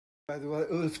By the way,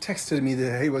 Ulf texted me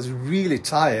that he was really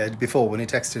tired before when he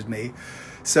texted me.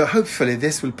 So hopefully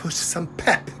this will put some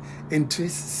pep into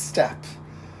his step.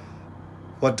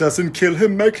 What doesn't kill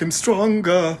him make him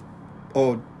stronger.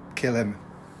 Or kill him.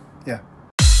 Yeah.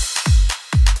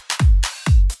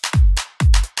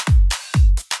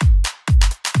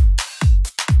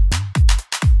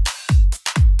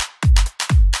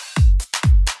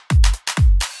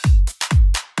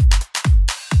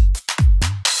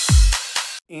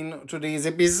 In today's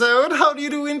episode, how do you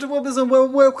do, interwebs, and well,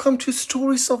 welcome to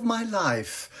Stories of My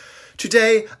Life.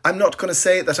 Today, I'm not going to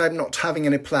say that I'm not having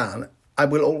any plan. I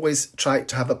will always try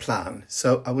to have a plan.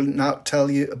 So I will now tell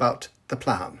you about the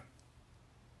plan.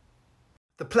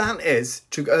 The plan is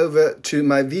to go over to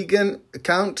my vegan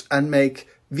account and make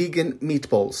vegan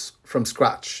meatballs from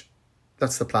scratch.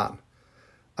 That's the plan.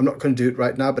 I'm not going to do it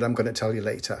right now, but I'm going to tell you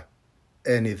later.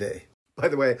 Anyway. By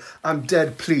the way, I'm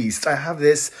dead pleased. I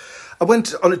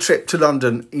went on a trip to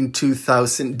London in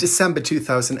December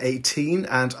 2018,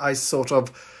 and I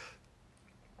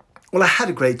had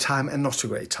a great time and not a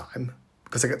great time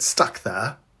because I got stuck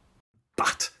there.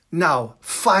 But now,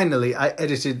 finally, I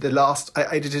edited and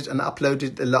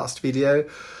uploaded the last video,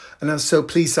 and I'm so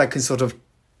pleased I can sort of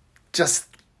just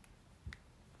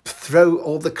throw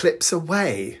all the clips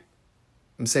away.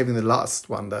 I'm saving the last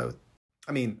one though.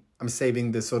 I'm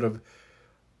saving the sort of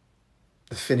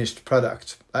the finished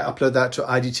product. I upload that to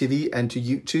IGTV and to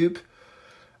YouTube,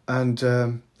 and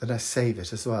then I save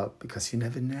it as well, because you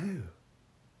never know.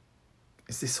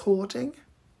 Is this hoarding?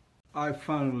 I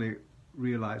finally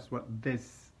realized what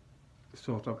this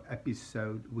sort of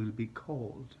episode will be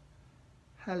called.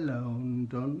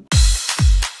 Hellondon.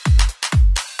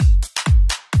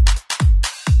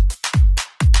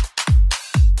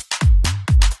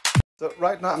 So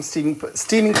right now I'm steaming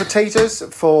potatoes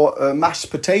for mashed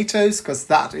potatoes, because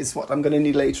that is what I'm going to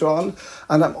need later on.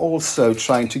 And I'm also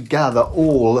trying to gather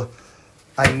all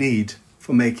I need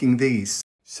for making these.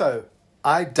 So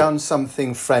I've done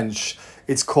something French.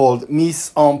 It's called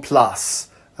mise en place,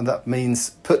 and that means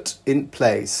put in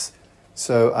place.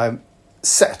 So I'm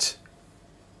set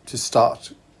to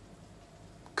start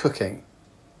cooking.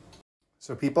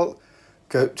 So people,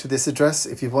 go to this address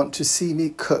if you want to see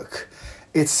me cook.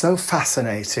 It's so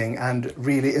fascinating and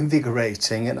really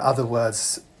invigorating. In other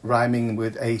words, rhyming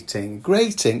with eating.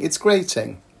 Grating, it's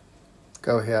grating.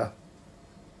 Go here.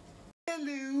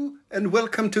 Hello, and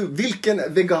welcome to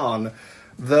Vilken Vegan,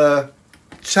 the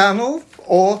channel,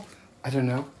 or, I don't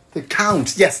know, the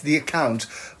account. Yes, the account,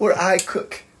 where I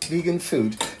cook vegan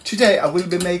food. Today I will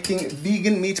be making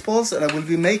vegan meatballs, and I will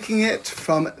be making it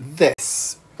from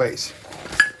this. Wait.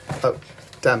 Oh,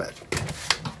 damn it.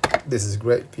 This is a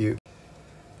great view.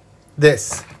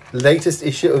 This latest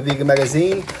issue of Vegan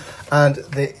Magazine, and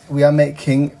we are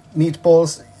making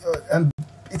meatballs, and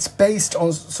it's based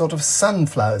on sort of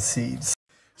sunflower seeds.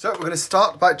 So we're going to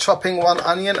start by chopping one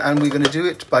onion, and we're going to do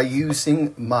it by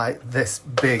using this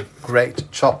big great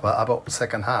chopper I bought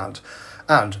second hand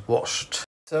and washed.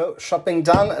 So chopping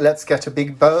done, let's get a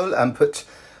big bowl and put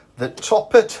the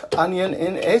chopped onion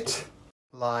in it,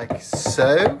 like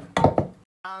so.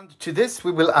 And to this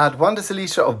we will add 1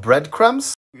 deciliter of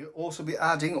breadcrumbs. We'll also be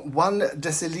adding 1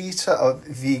 deciliter of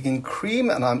vegan cream,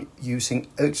 and I'm using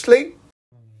Oatly.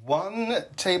 1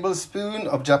 tablespoon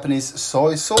of Japanese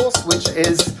soy sauce,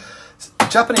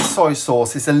 Japanese soy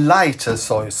sauce is a lighter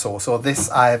soy sauce, or this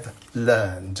I've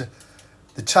learned.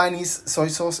 The Chinese soy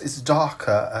sauce is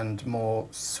darker and more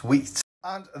sweet.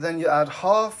 And then you add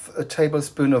half a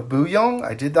tablespoon of bouillon.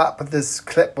 I did that, but this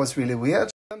clip was really weird.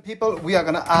 People, we are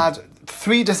going to add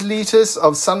 3 deciliters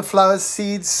of sunflower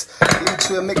seeds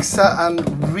into a mixer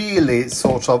and really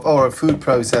or a food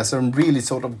processor, and really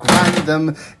sort of grind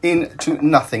them into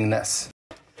nothingness.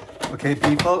 Okay,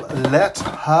 people, let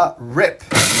her rip.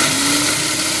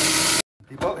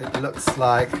 People, it looks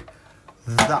like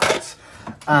that.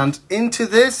 And into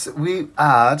this we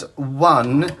add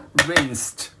 1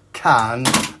 rinsed can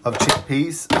of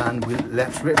chickpeas, and we'll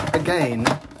let rip again.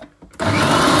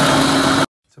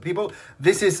 So people,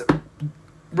 this is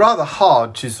rather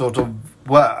hard to sort of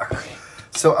work.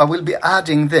 So I will be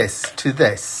adding this to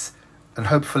this, and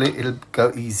hopefully it'll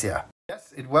go easier.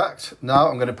 Yes, it worked. Now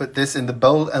I'm going to put this in the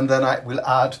bowl, and then I will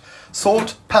add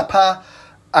salt, pepper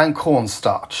and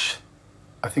cornstarch.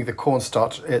 I think the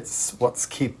cornstarch is what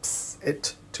keeps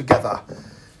it together.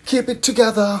 Keep it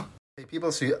together. Okay,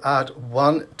 people, so you add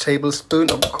 1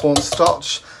 tablespoon of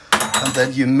cornstarch, and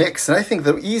then you mix. And I think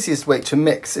the easiest way to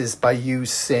mix is by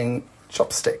using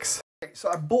chopsticks. Okay, so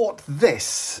I bought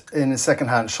this in a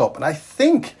second-hand shop, and I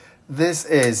think this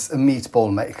is a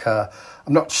meatball maker.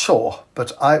 I'm not sure,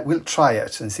 but I will try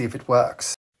it and see if it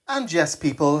works. And yes,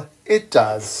 people, it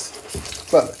does.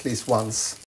 Well, at least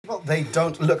once. Well, they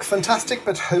don't look fantastic,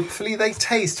 but hopefully they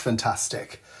taste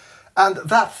fantastic. And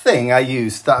that thing I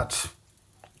used, that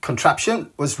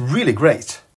contraption, was really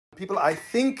great. People, I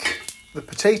think the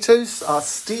potatoes are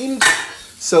steamed.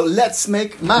 So let's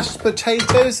make mashed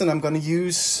potatoes, and I'm going to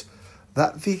use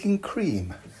that vegan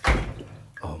cream.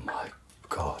 Oh my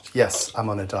God. Yes, I'm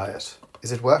on a diet.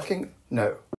 Is it working?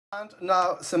 No. And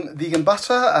now some vegan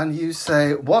butter, and you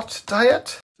say, what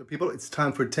diet? So people, it's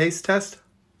time for a taste test.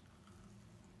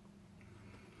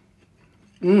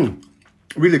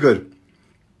 Really good.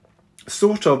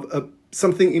 Sort of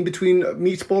something in between a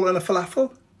meatball and a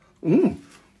falafel.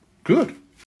 Good.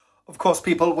 Of course,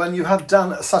 people, when you have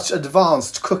done such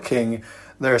advanced cooking,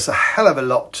 there's a hell of a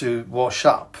lot to wash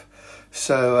up.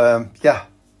 So, yeah,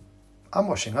 I'm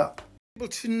washing up. Well,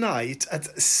 tonight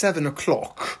at 7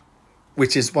 o'clock,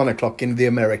 which is 1 o'clock in the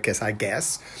Americas, I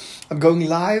guess, I'm going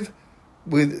live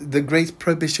with the Great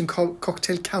Prohibition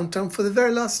Cocktail Countdown for the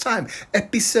very last time.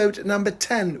 Episode number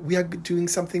 10. We are doing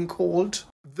something called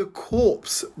the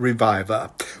Corpse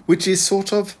Reviver, which is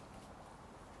sort of...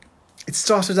 It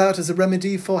started out as a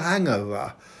remedy for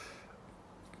hangover.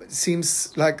 It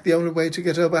seems like the only way to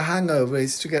get over hangover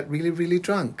is to get really, really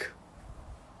drunk.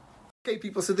 Okay,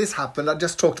 people, so this happened. I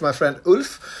just talked to my friend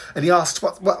Ulf, and he asked,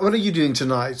 what are you doing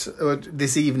tonight, or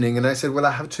this evening? And I said, well,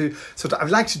 I'd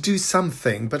like to do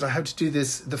something, but I have to do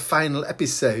the final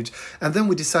episode. And then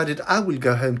we decided I will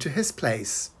go home to his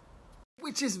place,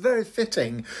 which is very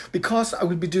fitting, because I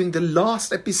will be doing the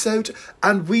last episode,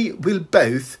 and we will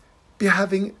both be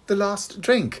having the last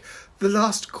drink, the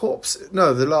last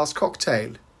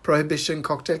cocktail, Prohibition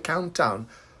Cocktail Countdown.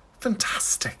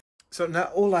 Fantastic. So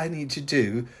now all I need to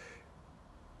do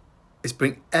is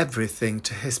bring everything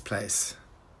to his place.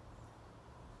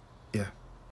 Yeah.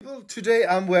 Well, today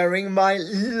I'm wearing my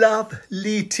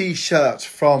lovely t-shirt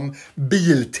from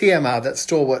Biltema, that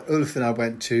store what Ulf and I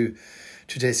went to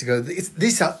 2 days ago.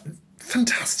 These are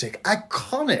fantastic,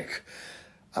 iconic.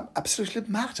 I'm absolutely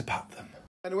mad about them.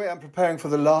 Anyway, I'm preparing for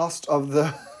the last of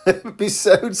the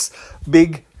episodes.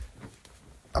 Big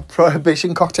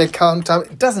Prohibition Cocktail Countdown.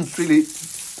 It doesn't really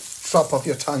drop off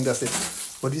your tongue, does it?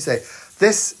 What do you say?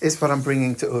 This is what I'm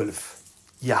bringing to Ulf.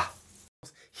 Yeah.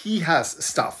 He has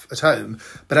stuff at home,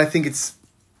 but I think it's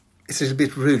a little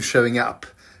bit rude showing up,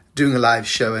 doing a live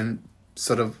show and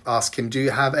sort of ask him, do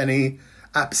you have any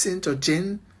absinthe or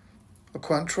gin or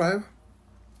cointreau?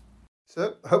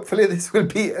 So hopefully this will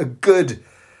be a good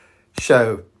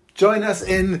show. Join us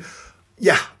in,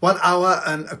 1 hour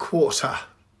and a quarter.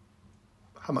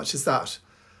 How much is that?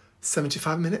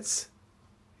 75 minutes?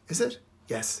 Is it?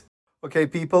 Yes. Okay,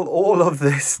 people, all of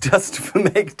this just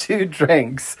to make 2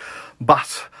 drinks.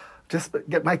 But just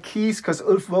get my keys because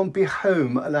Ulf won't be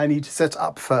home and I need to set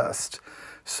up first.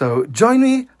 So join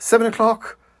me, 7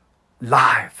 o'clock,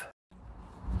 live.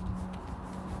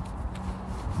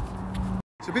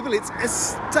 So people, it's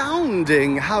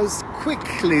astounding how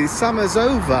quickly summer's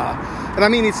over. And I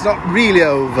mean, it's not really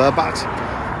over, but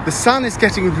the sun is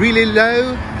getting really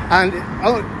low and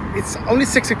it's only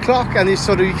 6 o'clock and you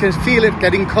can feel it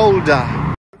getting colder.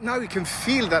 Now you can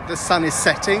feel that the sun is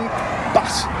setting,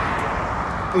 but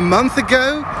a month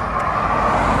ago,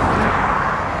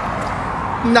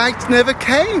 night never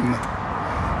came.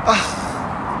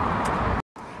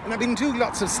 And I've been doing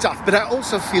lots of stuff, but I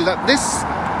also feel that this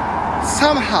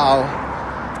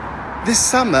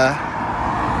summer,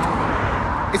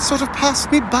 it sort of passed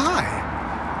me by.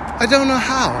 I don't know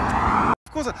how.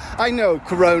 Of course, I know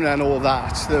Corona and all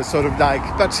that,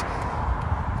 but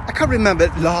I can't remember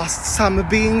last summer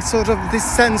being sort of this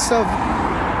sense of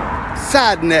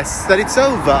sadness that it's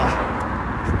over.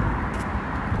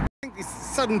 I think this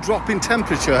sudden drop in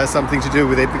temperature has something to do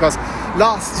with it, because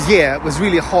last year it was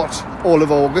really hot all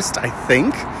of August, I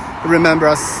think. I remember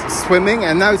us swimming,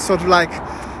 and now it's sort of like,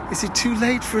 is it too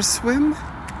late for a swim?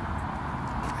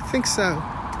 I think so.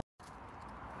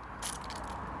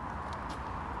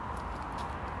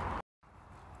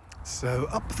 So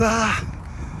up there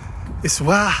is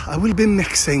where I will be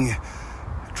mixing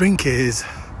drinkies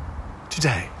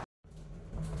today.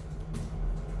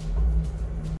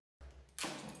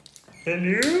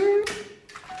 Hello?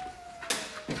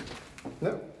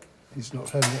 No, he's not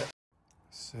home yet.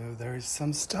 So there is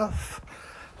some stuff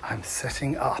I'm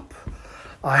setting up.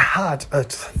 I had a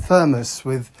thermos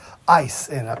with ice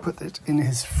in. I put it in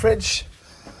his fridge.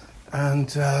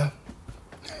 And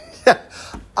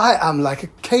I am like a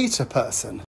catering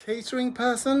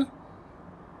person.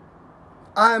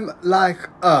 I'm like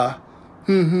a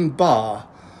bar.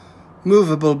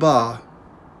 Movable bar.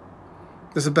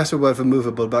 There's a better word for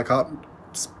movable, but I can't.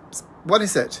 What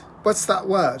is it? What's that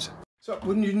word? So,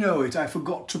 wouldn't you know it, I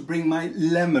forgot to bring my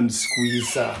lemon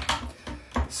squeezer.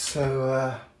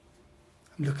 So,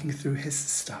 I'm looking through his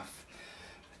stuff.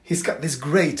 He's got this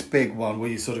great big one where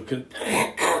you sort of can...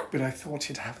 But I thought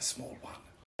he'd have a small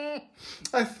one.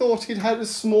 I thought he'd had a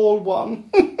small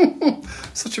one.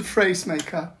 Such a phrase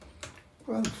maker.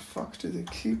 Where the fuck do they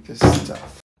keep this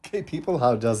stuff? Okay, people,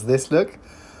 how does this look?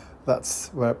 That's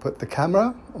where I put the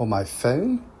camera or my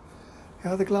phone.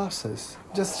 Here are the glasses.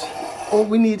 Just all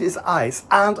we need is ice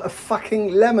and a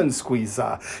fucking lemon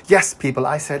squeezer. Yes, people,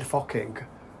 I said fucking.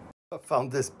 I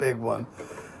found this big one.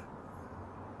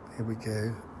 Here we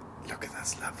go. Look at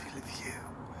that lovely view.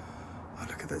 Oh,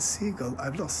 look at that seagull.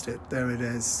 I've lost it. There it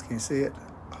is. Can you see it?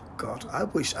 Oh, God, I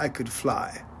wish I could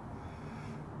fly.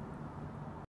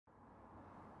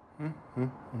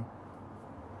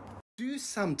 Do you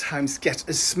sometimes get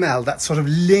a smell that sort of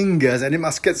lingers and it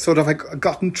must get sort of like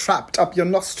gotten trapped up your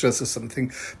nostrils or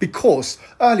something? Because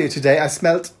earlier today I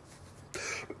smelled...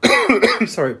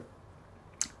 Sorry.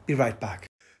 Be right back.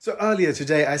 So earlier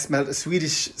today I smelled a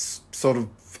Swedish sort of...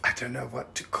 I don't know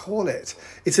what to call it.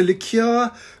 It's a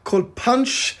liqueur called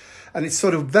punsch. And it's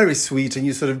sort of very sweet and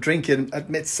you sort of drink it at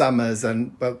midsummers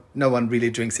and, well, no one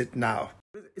really drinks it now.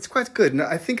 It's quite good. And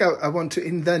I think I want to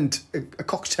invent a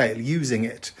cocktail using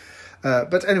it.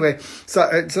 But anyway, so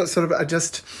I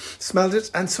just smelled it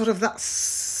and sort of that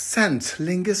scent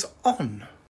lingers on.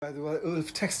 By the way,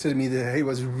 Ulf texted me that he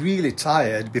was really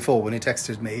tired before when he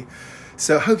texted me.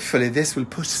 So hopefully this will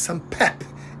put some pep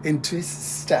into his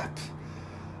step.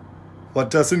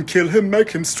 What doesn't kill him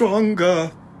make him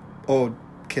stronger. Or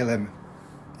kill him.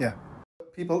 Yeah.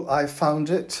 People, I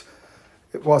found it.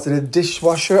 It was in a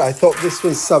dishwasher. I thought this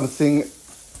was something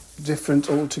different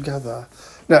altogether.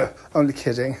 No, only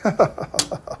kidding.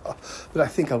 But I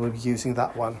think I will be using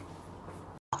that one.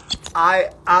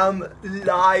 I am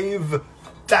live.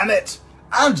 Damn it.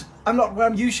 And I'm not where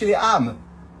I usually am.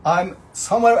 I'm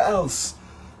somewhere else.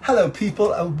 Hello,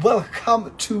 people, and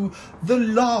welcome to the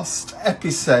last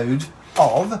episode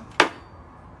of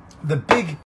the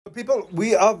Big... People,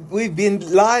 we've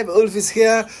been live. Ulf is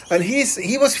here, and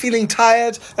he was feeling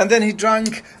tired, and then he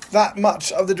drank that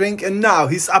much of the drink, and now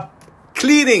he's up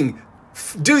cleaning,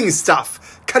 doing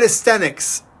stuff,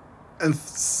 calisthenics, and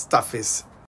stuff is.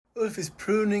 Ulf is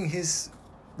pruning his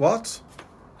what?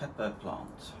 Pepper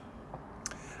plant.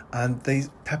 And the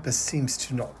pepper seems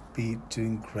to not be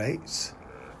doing great.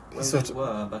 Well, they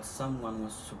were, but someone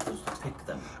was supposed to pick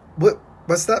them. What,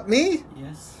 was that me?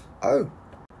 Yes. Oh.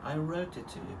 I wrote it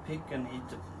to you. Pick and eat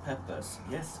the peppers.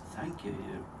 Yes, thank you,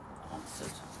 you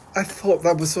answered. I thought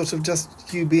that was sort of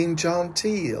just you being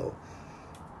genteel.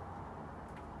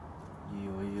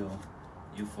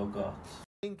 You forgot.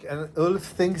 And Ulf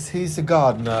thinks he's a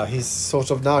gardener. He's sort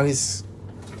of now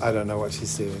I don't know what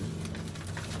he's doing.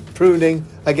 Pruning,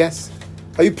 I guess.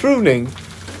 Are you pruning?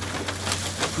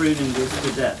 Pruning this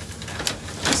to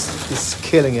death. He's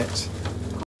killing it.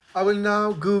 I will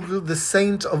now Google the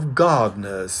Saint of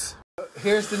Gardeners.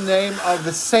 Here's the name of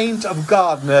the Saint of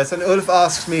Gardeners, and Ulf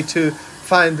asked me to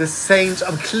find the Saint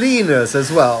of Cleaners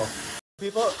as well.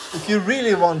 People, if you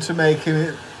really want to make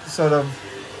him sort of,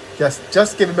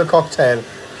 just give him a cocktail.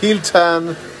 He'll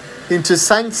turn into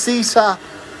Saint Caesar,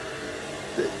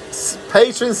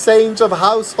 patron saint of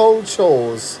household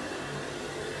chores.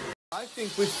 I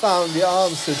think we found the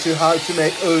answer to how to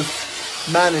make Ulf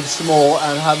manage more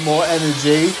and have more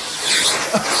energy.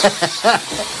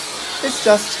 It's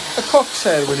just a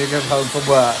cocktail when you get home from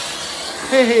work.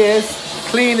 Here he is,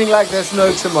 cleaning like there's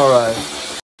no tomorrow.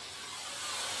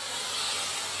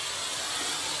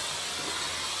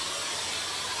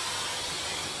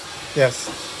 Yes,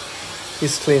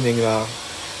 he's cleaning now.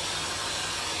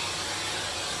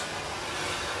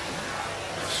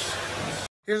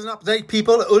 Here's an update,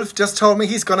 people. Ulf just told me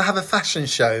he's going to have a fashion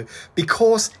show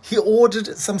because he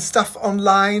ordered some stuff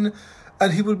online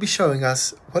and he will be showing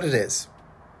us what it is.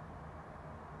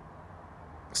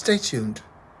 Stay tuned.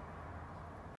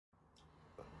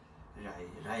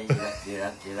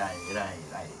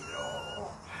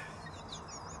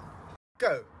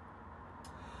 Go.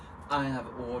 I have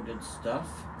ordered stuff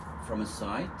from a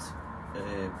site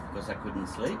because I couldn't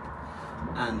sleep,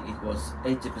 and it was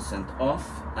 80% off,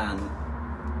 and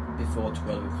before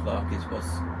 12 o'clock it was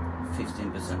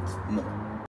 15%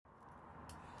 more.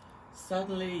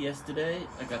 Suddenly yesterday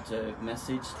I got a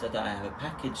message that I have a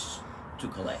package to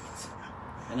collect,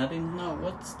 and I didn't know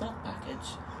what's that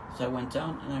package, so I went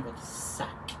down and I got a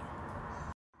sack.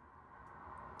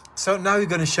 So now you're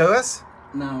going to show us?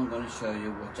 Now I'm going to show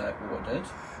you what I ordered.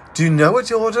 Do you know what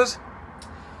you ordered?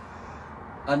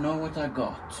 I know what I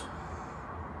got.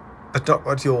 But not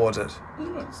what you ordered.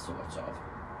 Well, sort of.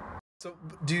 So,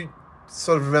 do you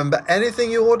sort of remember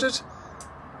anything you ordered? It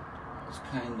was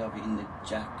kind of in the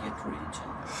jacket region.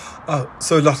 Oh,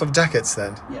 so a lot of jackets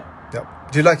then? Yeah.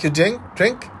 Yep. Do you like your drink?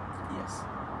 Yes.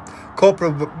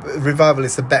 Corporate revival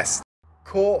is the best.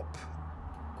 Corpse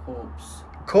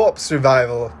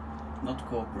revival. Not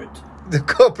corporate. The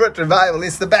corporate revival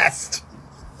is the best.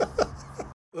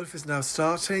 Ulf is now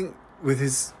starting with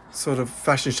his sort of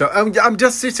fashion show. I'm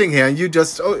just sitting here and you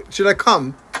just... Oh, should I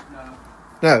come?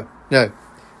 No.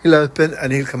 He'll open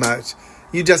and he'll come out.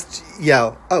 You just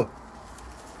yell. Oh.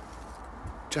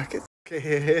 Jacket. Okay,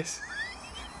 here it is.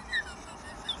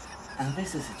 And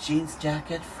this is a jeans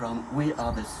jacket from We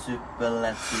Are the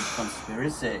Superlative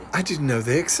Conspiracy. I didn't know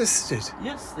they existed.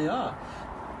 Yes, they are.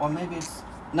 Or maybe it's...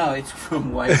 No, it's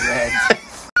from White Red.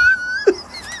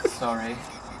 Sorry.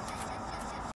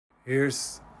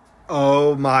 Here's...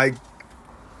 Oh my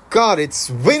God, it's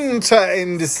winter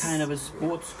in this... Kind of a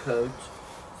sports coat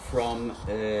from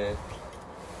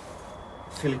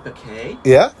Philippa K.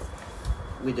 Yeah?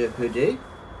 With a hoodie.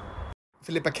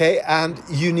 Philippa K, and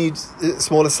you need a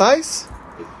smaller size?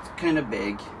 It's kind of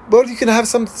big. Well, you can have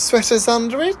some sweaters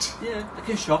under it. Yeah, I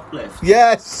can shoplift.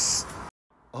 Yes!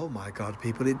 Oh my God,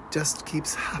 people, it just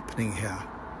keeps happening here.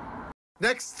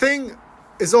 Next thing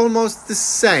is almost the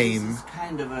same. This is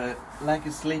kind of like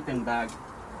a sleeping bag,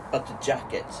 but a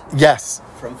jacket. Yes.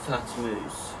 From Fat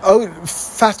Moose. Oh,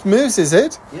 Fat Moose, is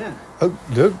it? Yeah. Oh,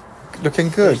 look, looking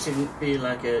good. It can be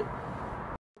like a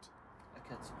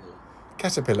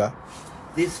Caterpillar.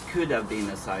 This could have been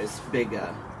a size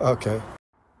bigger. Okay.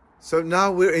 So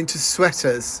now we're into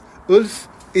sweaters. Ulf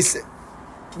is...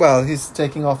 Well, he's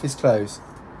taking off his clothes.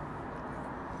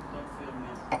 Don't film me.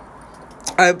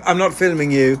 I'm not filming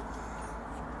you.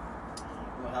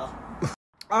 Well.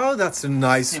 Oh, that's a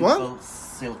nice one. Simple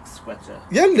silk sweater.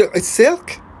 Yeah, look, it's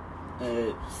silk.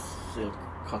 Silk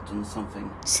cotton something.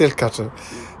 Silk cotton.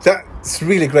 That's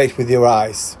really great with your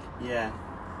eyes. Yeah.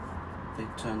 They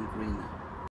turn green.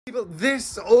 People,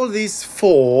 all these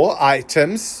 4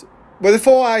 items, were the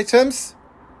 4 items?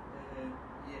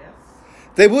 Yes.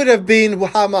 They would have been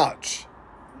how much?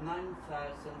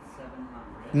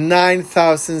 9,700.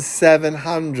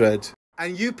 9,700.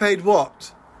 And you paid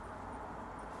what?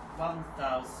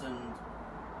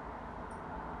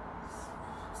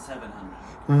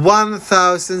 1,700.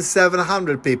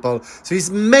 1,700 people. So he's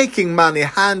making money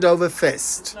hand over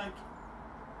fist. It's like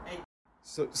 8.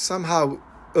 So somehow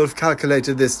Ulf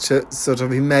calculated this to sort of,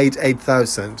 he made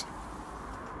 8,000. Of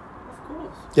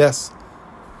course. Yes.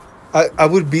 I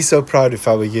would be so proud if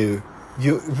I were you.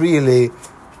 You really,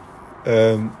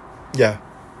 yeah.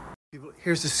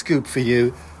 Here's a scoop for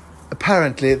you.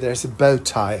 Apparently there's a bow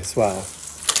tie as well.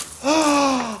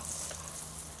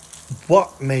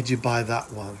 What made you buy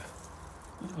that one?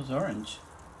 It was orange.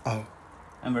 Oh.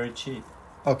 And very cheap.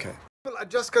 Okay. Well, I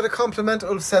just got a compliment.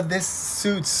 Ulf said this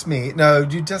suits me. No,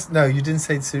 you didn't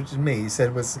say it suited me. You said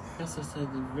it was... Yes, I said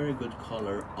a very good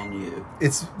color on you.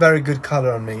 It's very good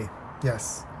color on me.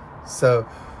 Yes. So,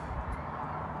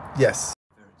 yes.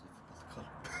 Very difficult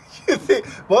color. You think...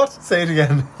 What? Say it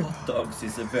again. Hot dogs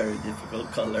is a very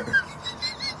difficult color.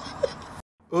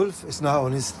 Ulf is now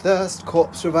on his third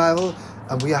corpse revival,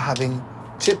 and we are having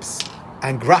chips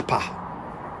and grappa.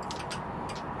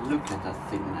 Look at that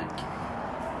thing neck.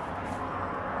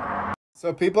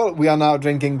 So, people, we are now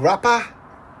drinking grappa.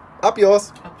 Up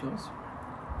yours. Up yours.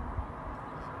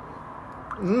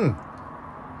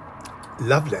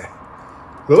 Lovely.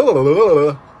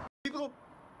 People,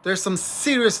 there's some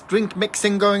serious drink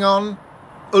mixing going on.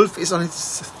 Ulf is on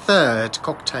his 3rd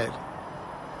cocktail.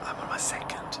 I'm on my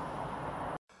 2nd.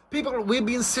 People, we've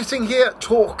been sitting here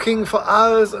talking for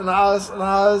hours and hours and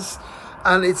hours,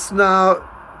 and it's now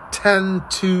 10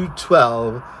 to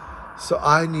 12, so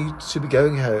I need to be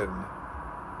going home.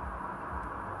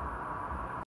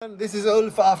 And this is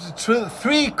Ulf after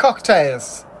 3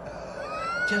 cocktails.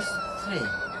 Just 3.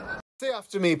 Say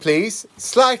after me, please.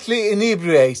 Slightly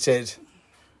inebriated.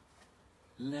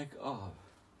 Leg off.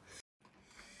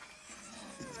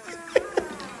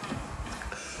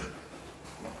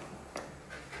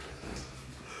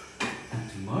 And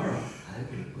tomorrow I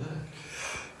will work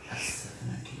at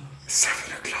 7 o'clock.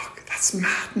 7 o'clock. That's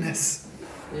madness.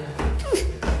 Yeah.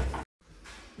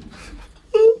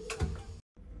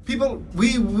 People,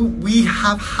 we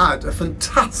have had a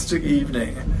fantastic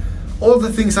evening. All the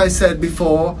things I said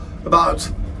before about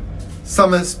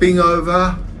summer's being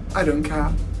over, I don't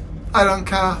care. I don't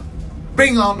care.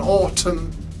 Bring on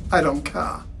autumn, I don't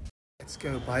care. Let's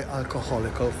go buy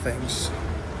alcoholical things.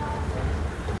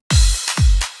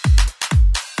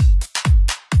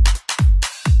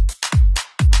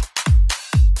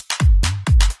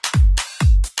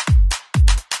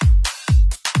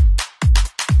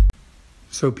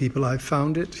 So people, I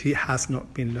found it. He has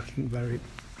not been looking very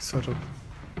sort of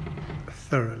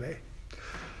thoroughly.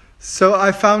 So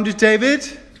I found it, David.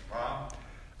 Wow.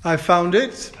 I found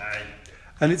it. Hey.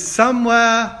 And it's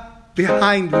somewhere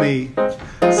behind me.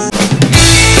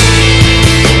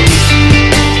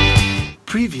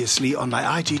 Previously on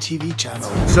my IGTV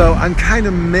channel. So I'm kind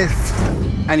of miffed.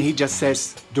 And he just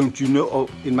says, don't you know, oh,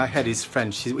 in my head he's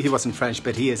French. He wasn't French,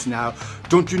 but he is now.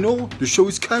 Don't you know, the show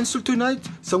is cancelled tonight?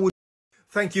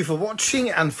 Thank you for watching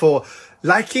and for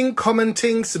liking,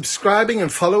 commenting, subscribing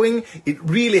and following. It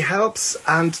really helps,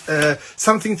 and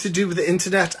something to do with the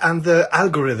internet and the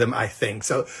algorithm, I think.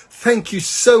 So thank you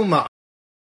so much.